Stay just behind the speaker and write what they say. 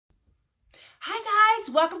Hi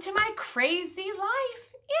guys, welcome to my crazy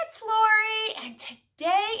life. It's Lori, and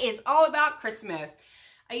today is all about Christmas.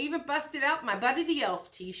 I even busted out my Buddy the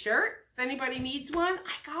Elf t-shirt. If anybody needs one,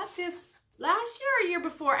 I got this last year or year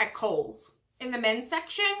before at Kohl's in the men's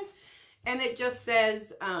section, and it just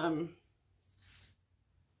says, I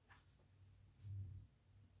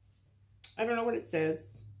don't know what it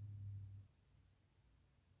says.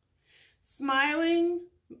 Smiling's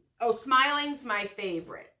my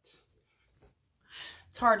favorite.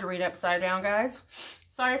 It's hard to read upside down, guys.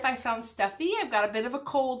 Sorry if I sound stuffy. I've got a bit of a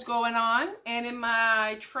cold going on. And in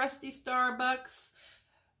my trusty Starbucks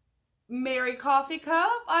Mary coffee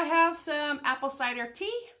cup, I have some apple cider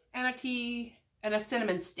tea and a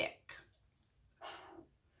cinnamon stick.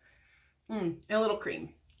 And a little cream.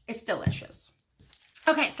 It's delicious.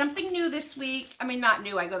 Okay, something new this week. I mean, not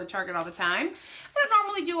new. I go to Target all the time. I don't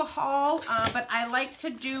normally do a haul, but I like to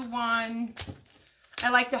do one. I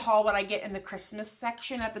like to haul what I get in the Christmas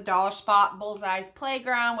section at the dollar spot, Bullseyes,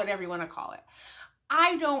 Playground, whatever you want to call it.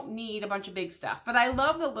 I don't need a bunch of big stuff, but I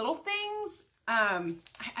love the little things. I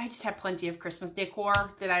just have plenty of Christmas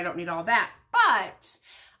decor that I don't need all that. But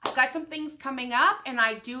I've got some things coming up, and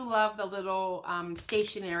I do love the little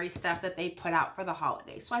stationery stuff that they put out for the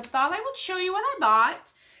holidays. So I thought I would show you what I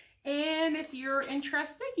bought. And if you're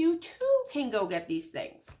interested, you too can go get these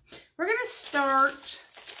things. We're going to start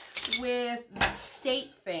with the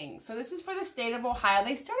state thing. So this is for the state of Ohio.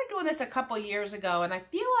 They started doing this a couple years ago, and I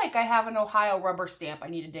feel like I have an Ohio rubber stamp I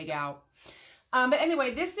need to dig out. But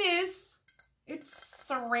anyway, it's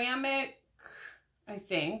ceramic, I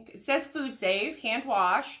think. It says food safe, hand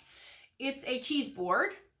wash. It's a cheese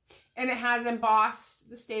board, and it has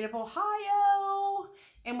embossed the state of Ohio,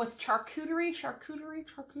 and with charcuterie trays.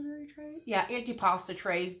 Yeah, antipasta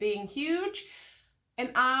trays being huge. And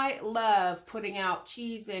I love putting out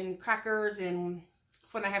cheese and crackers and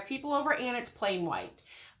when I have people over, and it's plain white.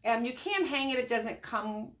 And you can hang it. It doesn't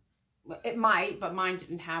come, it might, but mine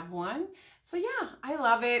didn't have one. So yeah, I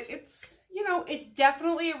love it. It's, you know, it's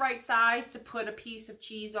definitely a right size to put a piece of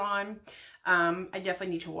cheese on. I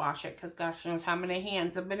definitely need to wash it because gosh knows how many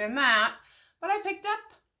hands have been in that. But I picked up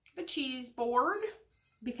the cheese board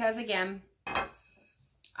because again,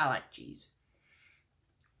 I like cheese.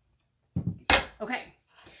 Okay,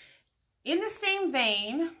 in the same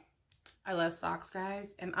vein, I love socks,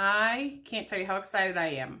 guys, and I can't tell you how excited I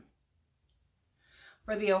am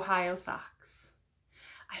for the Ohio socks.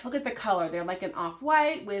 I look at the color. They're like an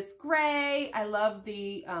off-white with gray. I love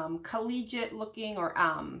the collegiate looking or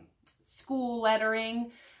school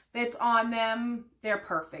lettering that's on them. They're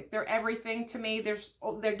perfect. They're everything to me. They're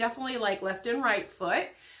definitely like left and right foot.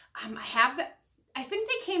 I think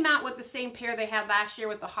they came out with the same pair they had last year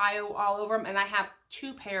with Ohio all over them, and I have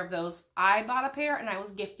two pair of those. I bought a pair, and I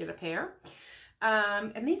was gifted a pair.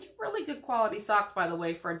 And these are really good quality socks, by the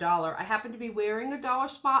way, for $1. I happen to be wearing a dollar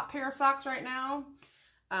spot pair of socks right now.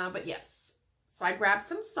 But yes, so I grabbed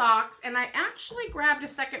some socks, and I actually grabbed a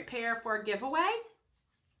second pair for a giveaway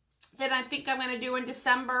that I think I'm going to do in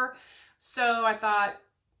December. So I thought,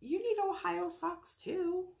 you need Ohio socks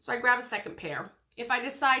too. So I grabbed a second pair. If I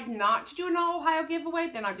decide not to do an Ohio giveaway,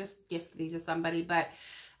 then I'll just gift these to somebody. But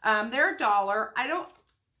they're $1. I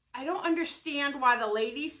don't understand why the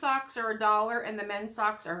ladies' socks are $1 and the men's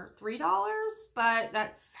socks are $3, but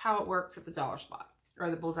that's how it works at the dollar spot or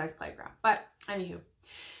the Bullseyes Playground. But anywho,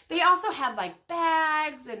 they also had like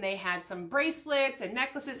bags and they had some bracelets and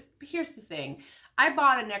necklaces. But here's the thing. I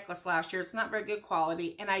bought a necklace last year. It's not very good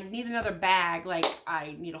quality, and I need another bag like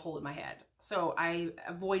I need to hold in my head. So I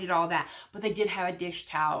avoided all that. But they did have a dish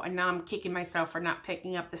towel, and now I'm kicking myself for not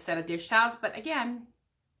picking up the set of dish towels. But again,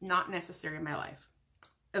 not necessary in my life.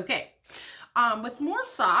 Okay, with more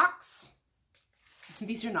socks,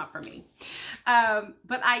 these are not for me.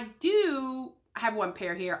 But I do have one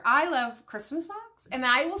pair here. I love Christmas socks, and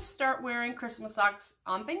I will start wearing Christmas socks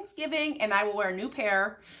on Thanksgiving, and I will wear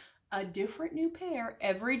a different new pair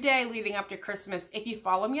every day leading up to Christmas. If you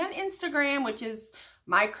follow me on Instagram, which is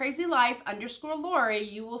mycrazylife_Lori,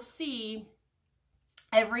 you will see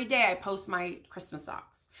every day I post my Christmas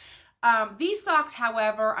socks. These socks,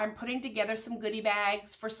 however, I'm putting together some goodie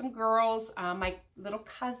bags for some girls. My little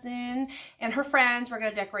cousin and her friends were going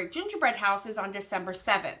to decorate gingerbread houses on December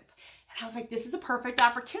 7th. And I was like, this is a perfect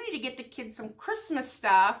opportunity to get the kids some Christmas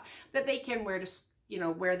stuff that they can wear to, you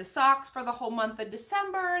know, wear the socks for the whole month of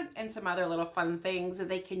December and some other little fun things that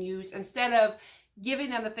they can use instead of giving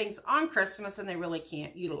them the things on Christmas and they really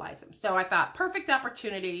can't utilize them. So I thought, perfect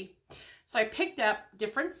opportunity. So I picked up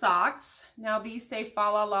different socks. Now these say fa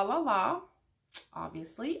la la la la,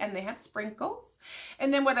 obviously, and they have sprinkles.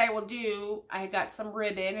 And then what I will do, I got some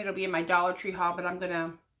ribbon. It'll be in my Dollar Tree haul, but I'm going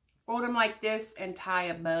to fold them like this and tie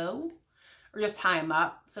a bow, or just tie them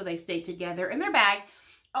up so they stay together in their bag.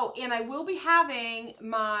 Oh, and I will be having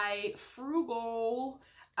my frugal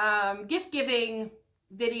gift giving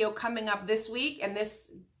video coming up this week, and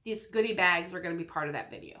these goodie bags are going to be part of that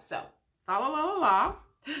video. So, la la la la la.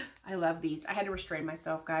 I love these. I had to restrain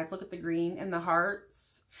myself, guys. Look at the green and the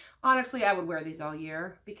hearts. Honestly, I would wear these all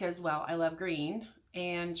year because, well, I love green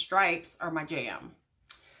and stripes are my jam.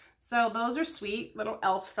 So those are sweet little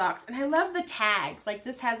elf socks. And I love the tags. Like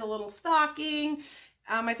this has a little stocking.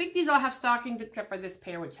 I think these all have stockings except for this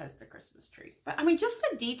pair, which has the Christmas tree. But I mean, just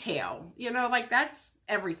the detail, you know, like that's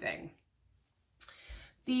everything.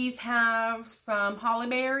 These have some holly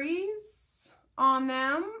berries on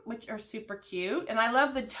them, which are super cute. And I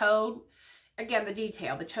love the toe, again, the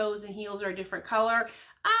detail. The toes and heels are a different color.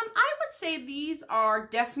 I would say these are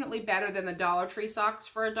definitely better than the Dollar Tree socks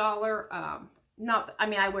for $1. I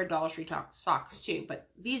mean, I wear Dollar Tree socks too, but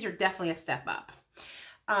these are definitely a step up.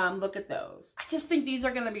 Look at those. I just think these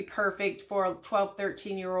are going to be perfect for 12,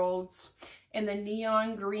 13-year-olds. And the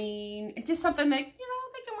neon green, and just something that, you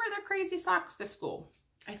know, they can wear their crazy socks to school.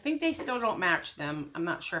 I think they still don't match them. I'm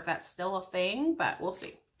not sure if that's still a thing, but we'll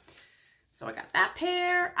see. So I got that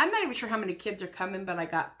pair. I'm not even sure how many kids are coming, but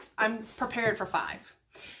I'm prepared for 5.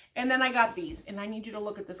 And then I got these, and I need you to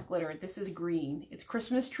look at this glitter. This is green. It's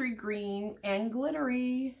Christmas tree green and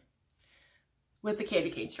glittery with the candy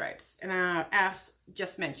cane stripes. And as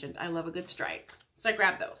just mentioned, I love a good stripe. So I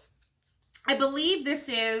grabbed those. I believe this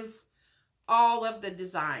is all of the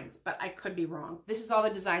designs, but I could be wrong. This is all the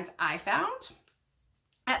designs I found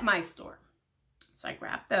at my store. So I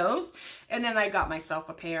grabbed those, and then I got myself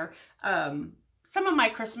a pair. Some of my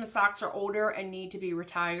Christmas socks are older and need to be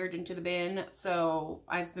retired into the bin, so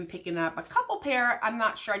I've been picking up a couple pair. I'm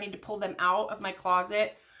not sure. I need to pull them out of my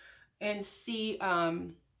closet and see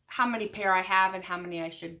how many pair I have and how many I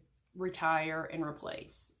should retire and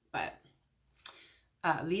replace. But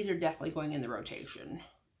these are definitely going in the rotation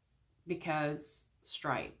because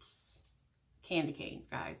stripes, candy canes,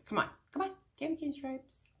 guys. Come on, come on, candy cane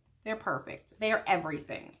stripes. They're perfect. They are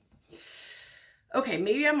everything. Okay,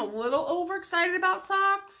 maybe I'm a little overexcited about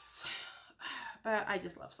socks, but I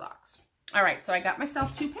just love socks. All right, so I got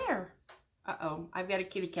myself 2 pair. Uh-oh, I've got a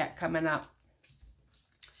kitty cat coming up.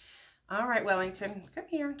 All right, Wellington, come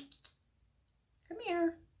here. Come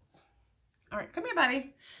here. All right, come here,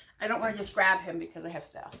 buddy. I don't want to just grab him because I have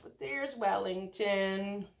stuff, but there's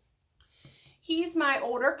Wellington. He's my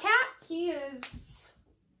older cat. He is,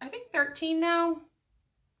 I think, 13 now.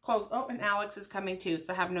 Close. Oh, and Alex is coming too,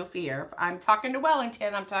 so have no fear. If I'm talking to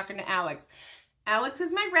Wellington, I'm talking to Alex. Alex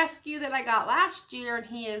is my rescue that I got last year, and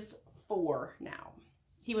he is 4 now.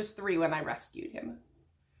 He was 3 when I rescued him.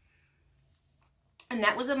 And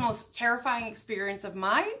that was the most terrifying experience of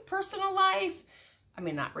my personal life. I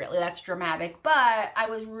mean, not really, that's dramatic, but I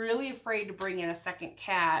was really afraid to bring in a second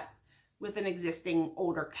cat with an existing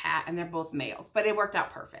older cat, and they're both males, but it worked out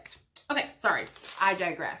perfect. Okay, sorry, I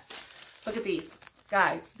digress. Look at these.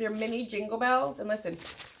 Guys, they're mini jingle bells, and listen.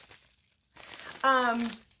 These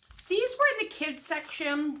were in the kids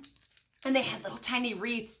section, and they had little tiny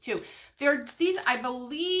wreaths too. These, I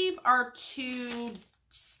believe, are to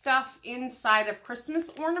stuff inside of Christmas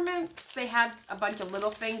ornaments. They had a bunch of little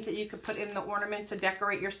things that you could put in the ornaments to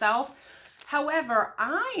decorate yourself. However,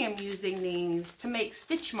 I am using these to make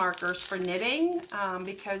stitch markers for knitting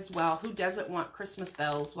because, well, who doesn't want Christmas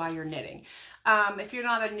bells while you're knitting? If you're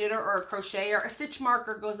not a knitter or a crocheter, a stitch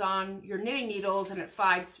marker goes on your knitting needles and it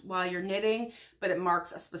slides while you're knitting, but it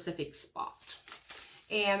marks a specific spot.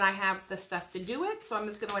 And I have the stuff to do it, so I'm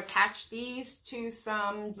just going to attach these to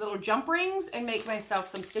some little jump rings and make myself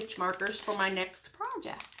some stitch markers for my next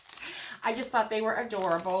project. I just thought they were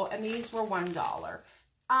adorable, and these were $1.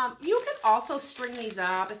 You can also string these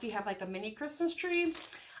up if you have like a mini Christmas tree. I don't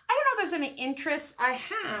know if there's any interest. I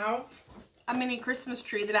have a mini Christmas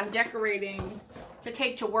tree that I'm decorating to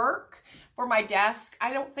take to work for my desk.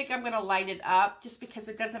 I don't think I'm going to light it up just because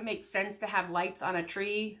it doesn't make sense to have lights on a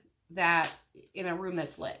tree that in a room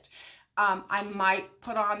that's lit. I might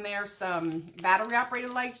put on there some battery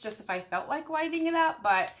operated lights just if I felt like lighting it up,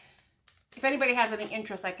 but if anybody has any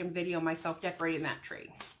interest, I can video myself decorating that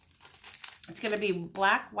tree. It's going to be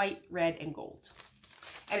black, white, red, and gold.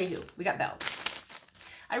 Anywho, we got bells.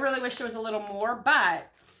 I really wish there was a little more,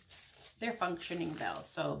 but they're functioning bells,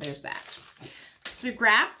 so there's that. So we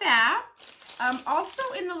grabbed that. Also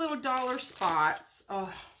in the little dollar spots,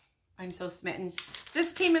 oh, I'm so smitten.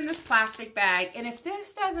 This came in this plastic bag, and if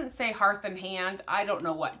this doesn't say Hearth and Hand, I don't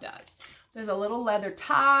know what does. There's a little leather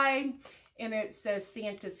tie, and it says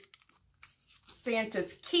Santa's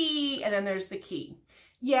key, and then there's the key.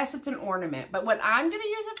 Yes, it's an ornament, but what I'm going to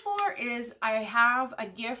use it for here is I have a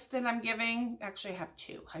gift that I'm giving. Actually, I have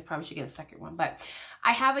two. I probably should get a second one, but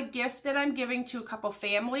I have a gift that I'm giving to a couple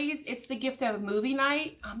families. It's the gift of a movie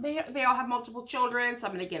night. They all have multiple children, so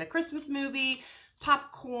I'm going to get a Christmas movie,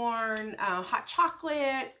 popcorn, hot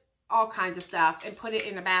chocolate, all kinds of stuff, and put it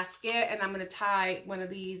in a basket, and I'm going to tie one of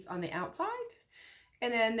these on the outside.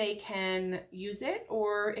 And then they can use it,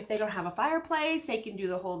 or if they don't have a fireplace, they can do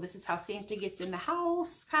the whole "this is how Santa gets in the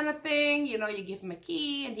house" kind of thing. You know, you give him a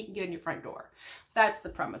key and he can get in your front door. That's the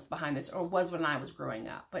premise behind this, or was when I was growing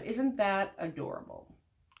up. But isn't that adorable?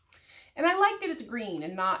 And I like that it's green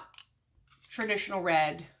and not traditional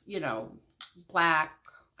red, you know, black.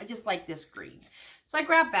 I just like this green. So I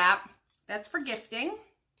grabbed that. That's for gifting,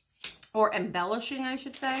 or embellishing, I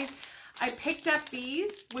should say. I picked up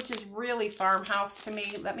these, which is really farmhouse to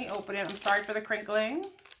me. Let me open it. I'm sorry for the crinkling.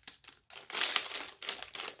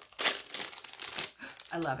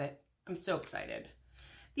 I love it. I'm so excited.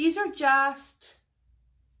 These are just,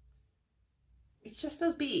 it's just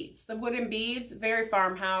those beads, the wooden beads, very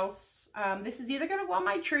farmhouse. This is either going to go on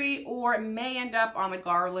my tree or it may end up on a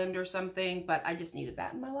garland or something, but I just needed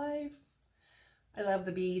that in my life. I love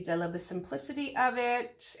the beads. I love the simplicity of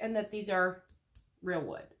it, and that these are real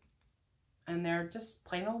wood. And they're just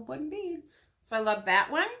plain old wooden beads. So I love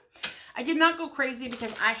that one. I did not go crazy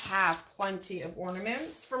because I have plenty of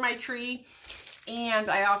ornaments for my tree. And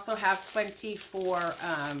I also have plenty for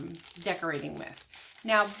decorating with.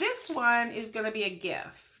 Now this one is going to be a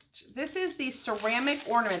gift. This is the ceramic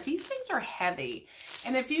ornament. These things are heavy.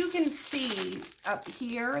 And if you can see up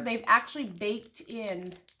here, they've actually baked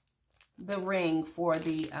in the ring for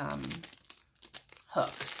the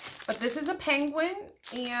hook. But this is a penguin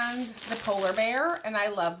and the polar bear, and I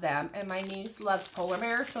love them. And my niece loves polar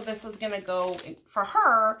bears, so this was going to go for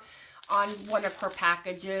her on one of her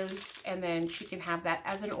packages, and then she can have that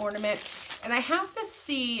as an ornament. And I have to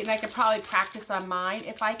see, and I could probably practice on mine,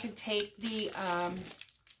 if I could take the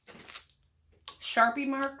Sharpie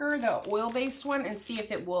marker, the oil-based one, and see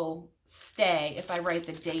if it will stay if I write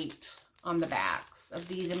the date on the backs of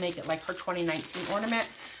these and make it like her 2019 ornament.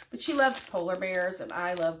 But she loves polar bears, and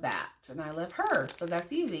I love that, and I love her, so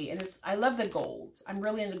that's easy. And I love the gold. I'm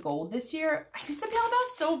really into gold this year. I used to be all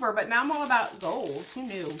about silver, but now I'm all about gold. Who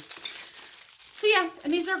knew? So yeah,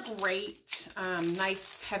 and these are great,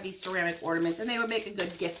 nice, heavy ceramic ornaments, and they would make a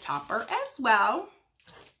good gift topper as well.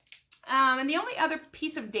 And the only other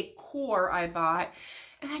piece of decor I bought,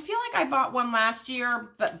 and I feel like I bought one last year,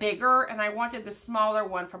 but bigger, and I wanted the smaller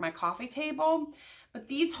one for my coffee table. But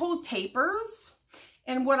these hold tapers.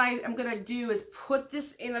 And what I'm going to do is put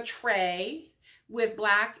this in a tray with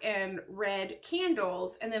black and red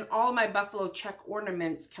candles, and then all my buffalo check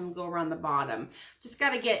ornaments can go around the bottom. Just got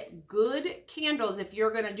to get good candles. If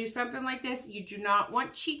you're going to do something like this, you do not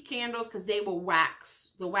want cheap candles because they will wax.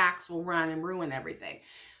 The wax will run and ruin everything.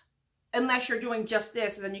 Unless you're doing just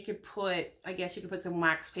this, and then you could put, I guess you could put some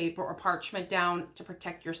wax paper or parchment down to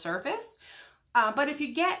protect your surface. But if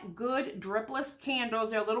you get good dripless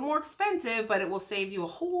candles, they're a little more expensive, but it will save you a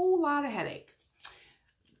whole lot of headache.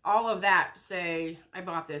 All of that, say, I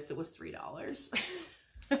bought this, it was $3.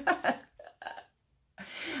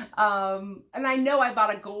 And I know I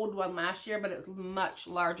bought a gold one last year, but it was much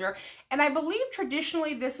larger. And I believe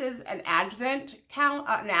traditionally this is an Advent candle,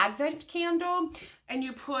 and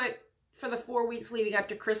you put, for the 4 weeks leading up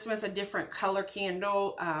to Christmas, a different color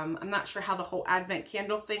candle. I'm not sure how the whole Advent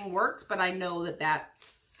candle thing works, but I know that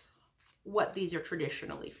that's what these are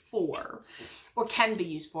traditionally for, or can be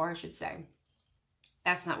used for, I should say.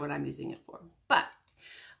 That's not what I'm using it for. But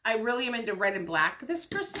I really am into red and black this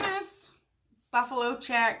Christmas, buffalo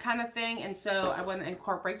check kind of thing, and so I want to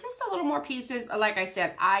incorporate just a little more pieces. Like I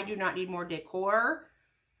said, I do not need more decor.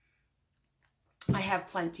 I have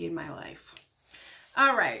plenty in my life.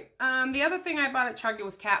 All right, the other thing I bought at Target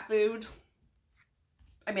was cat food.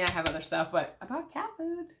 I mean, I have other stuff, but I bought cat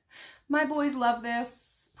food. My boys love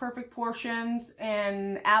this, perfect portions,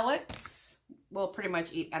 and Alex will pretty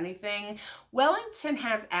much eat anything. Wellington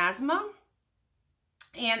has asthma,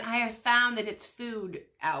 and I have found that it's food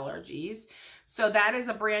allergies. So that is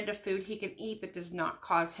a brand of food he can eat that does not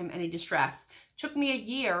cause him any distress. Took me a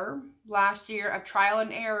year, last year, of trial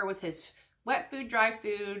and error with his wet food, dry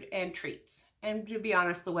food, and treats. And to be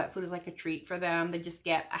honest, the wet food is like a treat for them. They just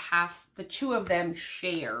get a half, the two of them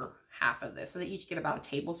share half of this. So they each get about a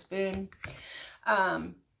tablespoon.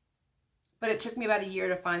 But it took me about a year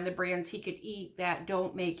to find the brands he could eat that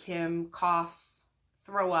don't make him cough,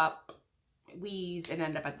 throw up, wheeze, and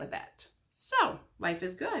end up at the vet. So, life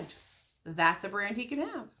is good. That's a brand he can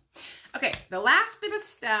have. Okay, the last bit of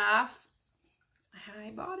stuff,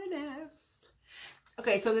 I bought an S.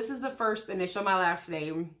 Okay, so this is the first initial, my last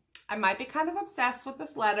name. I might be kind of obsessed with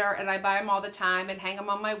this letter, and I buy them all the time and hang them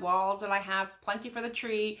on my walls, and I have plenty for the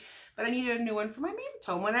tree, but I needed a new one for my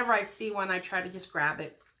mantle. And whenever I see one, I try to just grab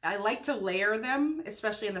it. I like to layer them,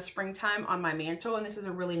 especially in the springtime, on my mantle, and this is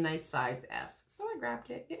a really nice size S. So I grabbed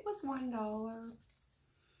it. It was $1.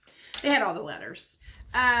 They had all the letters.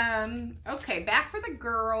 Okay, back for the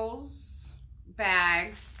girls'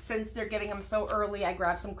 bags. Since they're getting them so early, I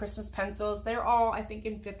grabbed some Christmas pencils. They're all, I think,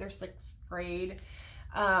 in 5th or 6th grade.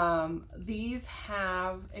 These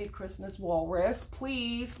have a Christmas walrus,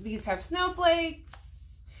 please. These have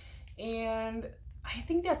snowflakes, and I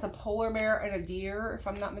think that's a polar bear and a deer, if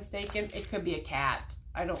I'm not mistaken. It could be a cat.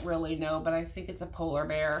 I don't really know, but I think it's a polar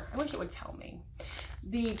bear. I wish it would tell me.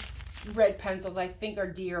 The red pencils, I think,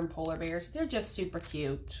 are deer and polar bears. They're just super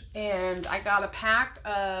cute. And I got a pack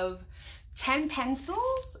of 10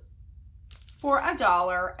 pencils for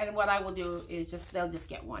 $1. And what I will do is they'll just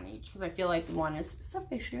get one each, because I feel like one is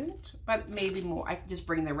sufficient, but maybe more. I can just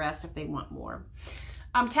bring the rest if they want more.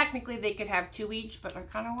 Technically they could have 2 each, but I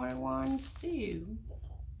kind of wanted 1 too.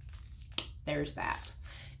 There's that.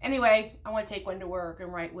 Anyway, I want to take one to work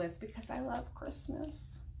and write with, because I love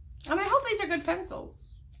Christmas. And I hope these are good pencils.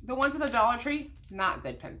 The ones at the Dollar Tree, not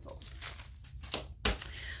good pencils.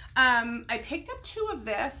 I picked up 2 of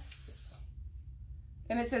this,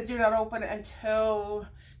 and it says do not open until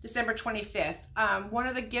December 25th. One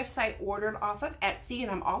of the gifts I ordered off of Etsy,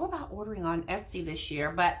 and I'm all about ordering on Etsy this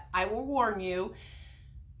year, but I will warn you,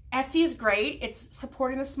 Etsy is great. It's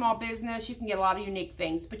supporting the small business. You can get a lot of unique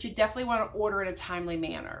things, but you definitely want to order in a timely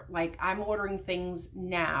manner. Like, I'm ordering things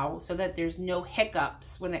now so that there's no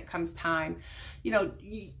hiccups when it comes time. You know,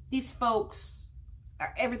 these folks,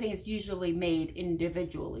 everything is usually made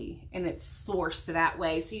individually, and it's sourced that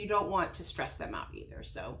way, so you don't want to stress them out either.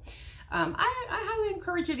 So I highly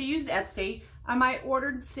encourage you to use Etsy. I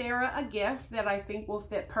ordered Sarah a gift that I think will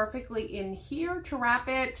fit perfectly in here to wrap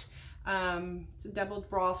it. It's a double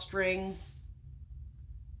drawstring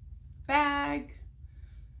bag,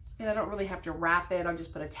 and I don't really have to wrap it. I'll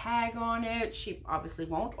just put a tag on it. She obviously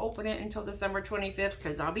won't open it until December 25th,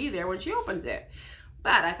 because I'll be there when she opens it.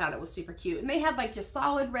 But I thought it was super cute. And they had like just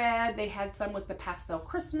solid red. They had some with the pastel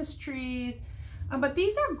Christmas trees. But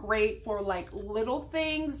these are great for like little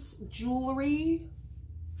things, jewelry,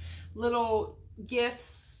 little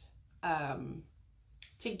gifts,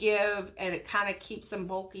 to give, and it kind of keeps them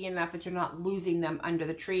bulky enough that you're not losing them under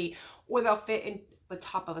the tree, or they'll fit in the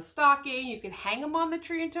top of a stocking. You can hang them on the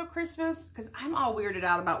tree until Christmas, because I'm all weirded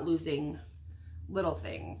out about losing little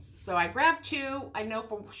things. So I grabbed 2. I know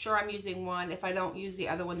for sure I'm using 1. If I don't use the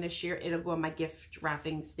other one this year, it'll go in my gift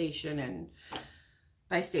wrapping station, and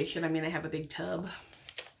by station I mean I have a big tub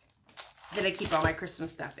that I keep all my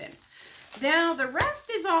Christmas stuff in. Now the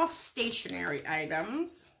rest is all stationery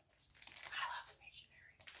items.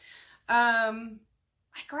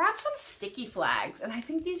 I grabbed some sticky flags, and I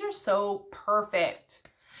think these are so perfect.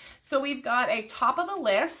 So we've got a top of the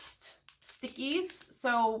list stickies,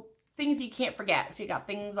 so things you can't forget. If you got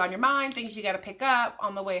things on your mind, things you got to pick up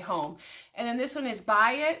on the way home. And then this one is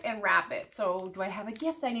buy it and wrap it. So do I have a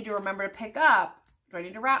gift I need to remember to pick up? Do I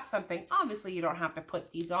need to wrap something? Obviously you don't have to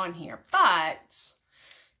put these on here, but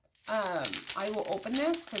I will open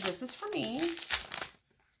this because this is for me.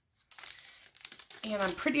 And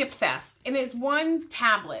I'm pretty obsessed. And it's 1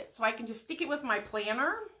 tablet, so I can just stick it with my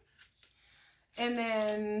planner. And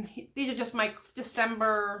then these are just my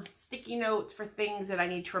December sticky notes for things that I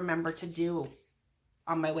need to remember to do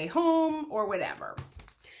on my way home or whatever.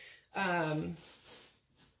 I'm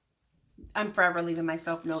forever leaving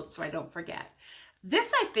myself notes so I don't forget.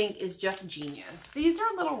 This, I think, is just genius. These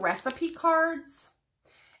are little recipe cards.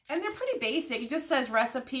 And they're pretty basic. It just says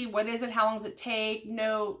recipe, what is it, how long does it take,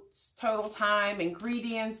 notes, total time,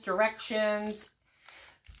 ingredients, directions.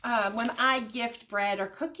 When I gift bread or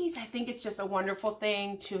cookies, I think it's just a wonderful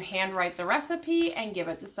thing to handwrite the recipe and give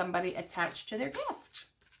it to somebody attached to their gift.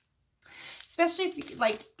 Especially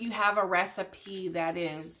if you have a recipe that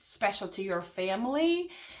is special to your family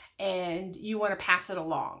and you want to pass it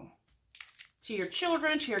along to your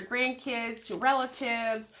children, to your grandkids, to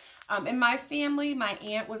relatives. In my family, my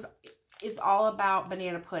aunt is all about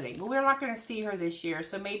banana pudding. But we're not going to see her this year,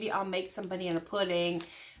 so maybe I'll make some banana pudding,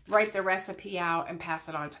 write the recipe out, and pass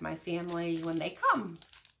it on to my family when they come.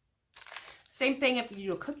 Same thing if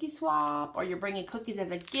you do a cookie swap or you're bringing cookies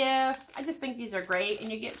as a gift. I just think these are great, and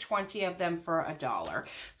you get 20 of them for $1.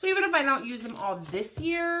 So even if I don't use them all this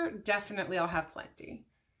year, definitely I'll have plenty.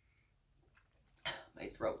 My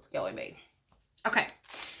throat's killing me. Okay.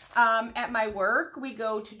 At my work, we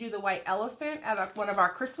go to do the white elephant at one of our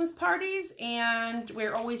Christmas parties, and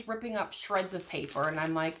we're always ripping up shreds of paper. And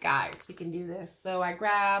I'm like, guys, we can do this. So I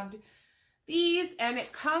grabbed these, and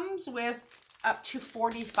it comes with up to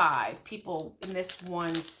 45 people in this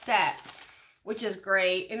one set, which is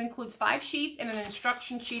great. It includes 5 sheets and an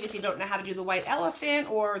instruction sheet if you don't know how to do the white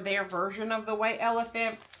elephant or their version of the white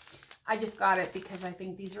elephant. I just got it because I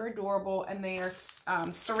think these are adorable, and they are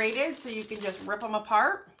serrated, so you can just rip them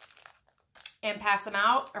apart and pass them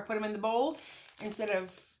out or put them in the bowl instead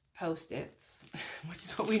of Post-its, which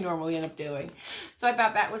is what we normally end up doing. So I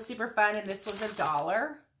thought that was super fun, and this was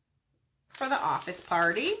 $1 for the office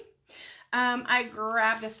party. I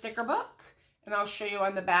grabbed a sticker book, and I'll show you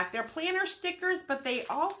on the back. They're planner stickers, but they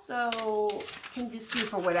also can just be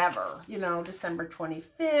for whatever, you know, December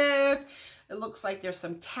 25th. It looks like there's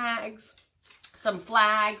some tags, some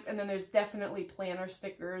flags, and then there's definitely planner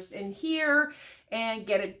stickers in here. And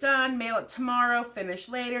get it done, mail it tomorrow, finish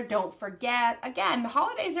later, don't forget. Again, the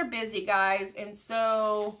holidays are busy, guys, and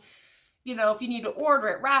so, you know, if you need to order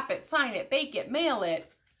it, wrap it, sign it, bake it, mail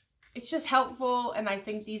it, it's just helpful, and I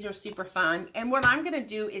think these are super fun. And what I'm going to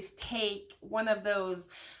do is take one of those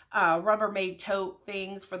Rubbermaid tote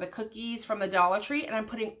things for the cookies from the Dollar Tree, and I'm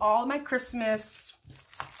putting all my Christmas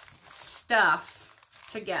stuff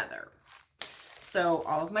together. So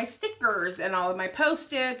all of my stickers and all of my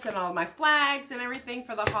Post-its and all of my flags and everything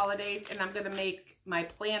for the holidays. And I'm going to make my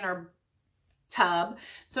planner tub.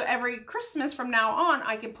 So every Christmas from now on,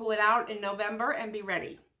 I can pull it out in November and be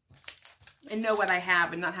ready. And know what I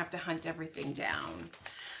have and not have to hunt everything down.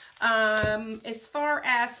 As far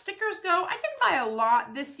as stickers go, I didn't buy a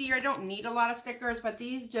lot this year. I don't need a lot of stickers, but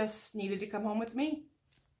these just needed to come home with me.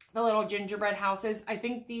 The little gingerbread houses. I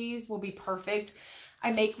think these will be perfect.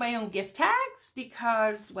 I make my own gift tags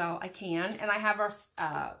because, well, I can. And I have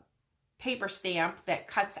a paper stamp that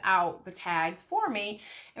cuts out the tag for me.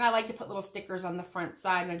 And I like to put little stickers on the front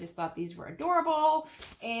side. And I just thought these were adorable.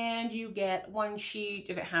 And you get one sheet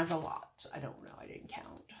if it has a lot. I don't know. I didn't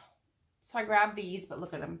count. So I grabbed these, but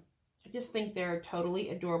look at them. I just think they're totally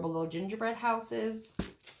adorable little gingerbread houses.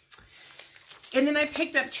 And then I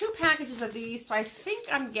picked up 2 packages of these. So I think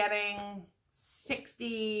I'm getting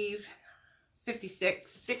 56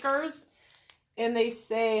 stickers, and they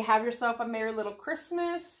say, have yourself a merry little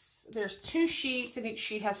Christmas. There's 2 sheets, and each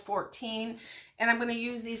sheet has 14, and I'm going to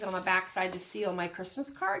use these on the back side to seal my Christmas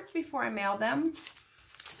cards before I mail them.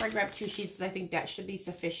 So I grabbed 2 sheets, and I think that should be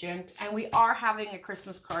sufficient. And we are having a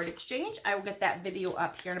Christmas card exchange. I will get that video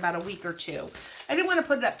up here in about a week or 2. I didn't want to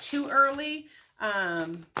put it up too early,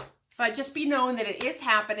 but just be known that it is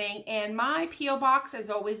happening, and my P.O. box is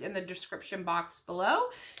always in the description box below.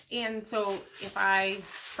 And so if I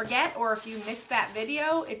forget or if you missed that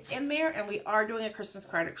video, it's in there, and we are doing a Christmas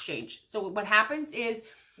card exchange. So what happens is,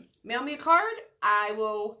 mail me a card, I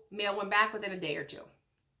will mail one back within a day or 2.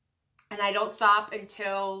 And I don't stop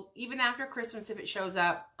until, even after Christmas, if it shows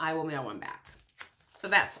up, I will mail one back. So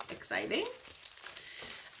that's exciting.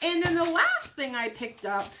 And then the last thing I picked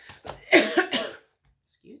up,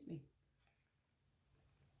 excuse me.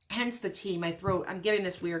 Hence the tea, my throat. I'm getting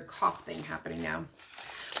this weird cough thing happening now.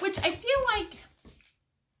 Which I feel like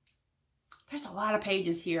there's a lot of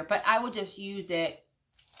pages here, but I will just use it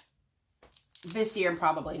this year and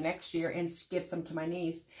probably next year and give some to my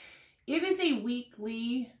niece. It is a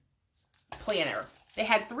weekly planner. They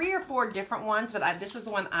had 3 or 4 different ones, but this is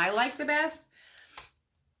the one I like the best.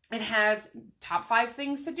 It has top 5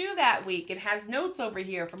 things to do that week. It has notes over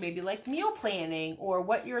here for maybe like meal planning or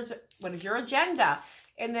what is your agenda.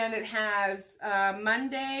 And then it has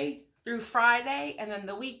Monday through Friday and then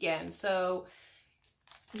the weekend. So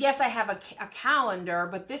yes, I have a calendar,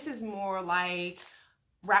 but this is more like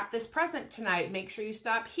wrap this present tonight. Make sure you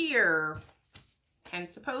stop here.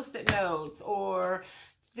 Hence the Post-it notes. Or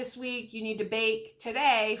this week you need to bake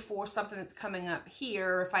today for something that's coming up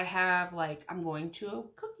here. If I have, like, I'm going to a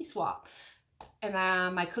cookie swap, and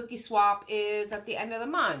my cookie swap is at the end of the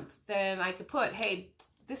month, then I could put, hey,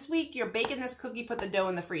 this week you're baking this cookie, put the dough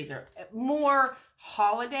in the freezer. More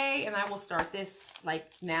holiday, and I will start this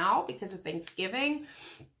like now because of Thanksgiving.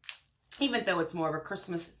 Even though it's more of a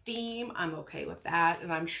Christmas theme, I'm okay with that,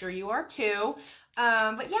 and I'm sure you are too.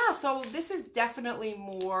 But yeah, so this is definitely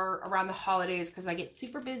more around the holidays because I get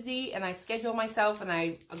super busy and I schedule myself and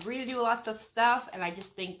I agree to do lots of stuff, and I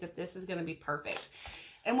just think that this is going to be perfect.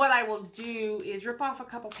 And what I will do is rip off a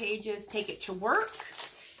couple pages, take it to work,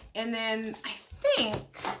 and then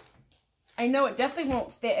I know it definitely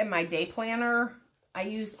won't fit in my day planner. I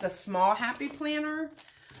use the small happy planner,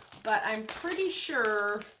 but I'm pretty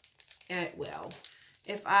sure it will.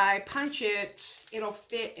 if I punch it, it'll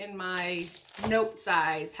fit in my note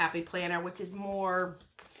size happy planner, which is more,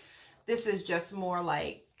 this is just more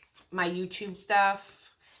like my YouTube stuff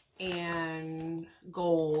and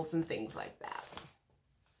goals and things like that.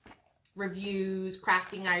 Reviews,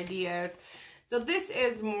 crafting ideas. So this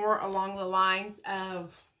is more along the lines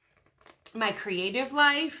of my creative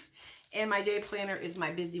life, and my day planner is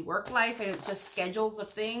my busy work life, and it's just schedules of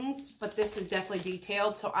things, but this is definitely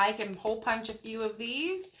detailed, so I can hole punch a few of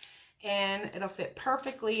these and it'll fit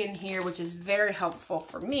perfectly in here, which is very helpful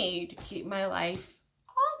for me to keep my life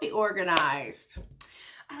all be organized.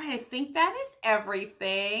 All right, I think that is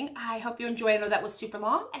everything. I hope you enjoyed. I know that was super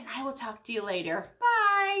long, and I will talk to you later.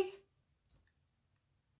 Bye.